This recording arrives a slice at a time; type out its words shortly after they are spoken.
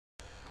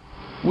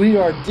We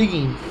are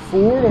digging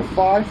 4 to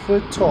 5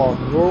 foot tall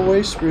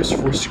Norway spruce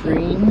for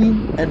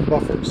screening and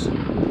buffers.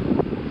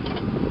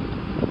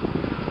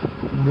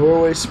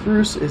 Norway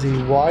spruce is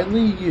a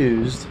widely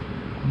used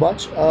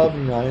much of the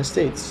United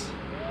States.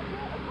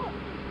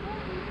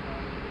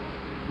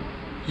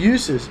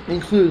 Uses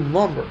include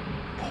lumber,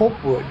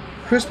 pulpwood,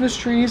 Christmas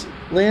trees,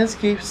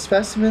 landscape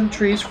specimen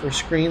trees for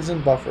screens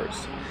and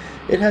buffers.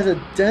 It has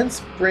a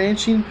dense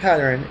branching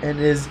pattern and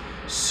is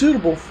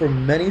suitable for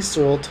many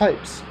soil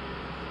types.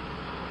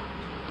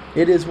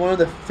 It is one of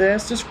the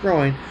fastest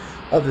growing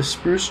of the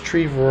spruce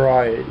tree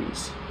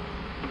varieties.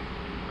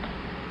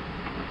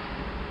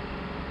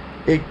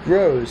 It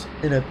grows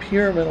in a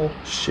pyramidal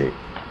shape.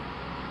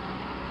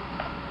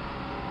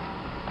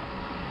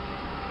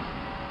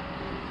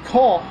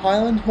 Call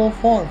Highland Hill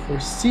Farm for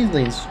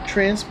seedlings,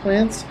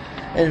 transplants,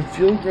 and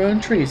field-grown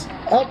trees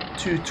up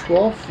to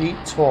 12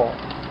 feet tall.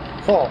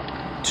 Call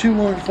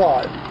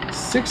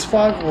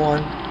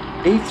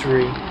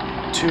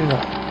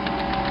 215-651-8329.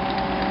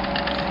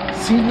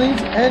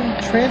 Seedlings and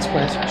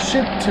transplants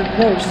shipped to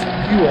most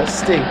U.S.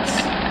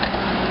 states.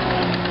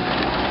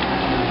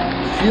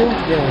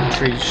 Field-grown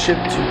trees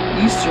shipped to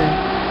eastern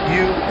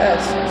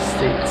U.S.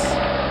 states.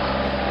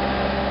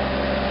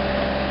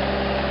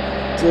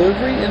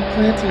 Delivery and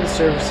planting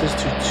services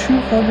to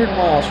 200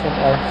 miles from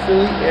our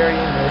Philly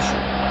area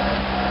nursery.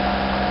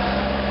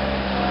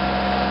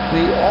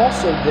 We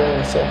also grow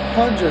and sell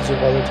hundreds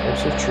of other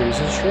types of trees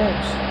and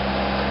shrubs.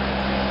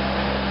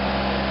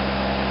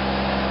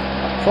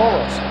 Call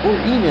us or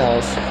email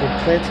us for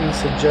planting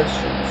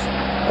suggestions.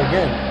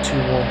 Again,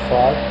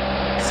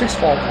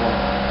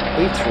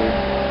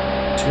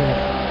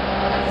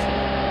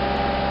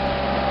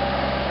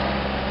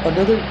 215-651-8329.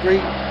 Another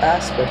great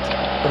aspect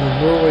of the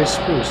Norway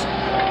spruce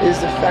is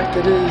the fact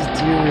that it is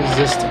deer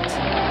resistant.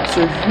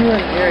 So if you're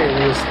in an area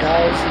where there's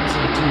thousands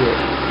of deer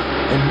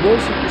and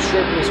most of the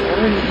shrub is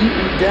already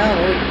eaten down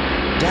or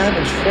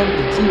damaged from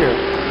the deer,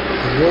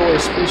 the Norway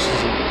spruce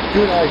is a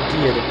good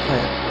idea to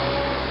plant.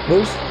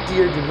 Most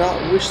deer do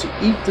not wish to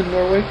eat the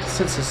Norway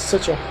since it's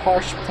such a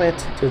harsh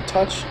plant to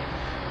touch,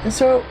 and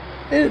so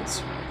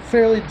it's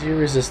fairly deer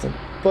resistant,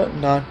 but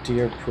not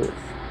deer proof.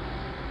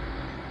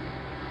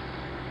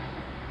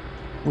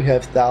 We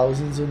have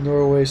thousands of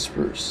Norway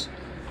spruce,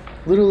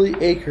 literally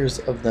acres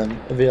of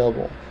them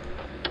available.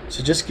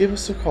 So just give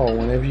us a call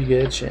whenever you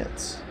get a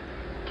chance.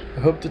 I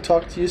hope to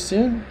talk to you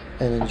soon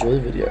and enjoy the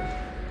video.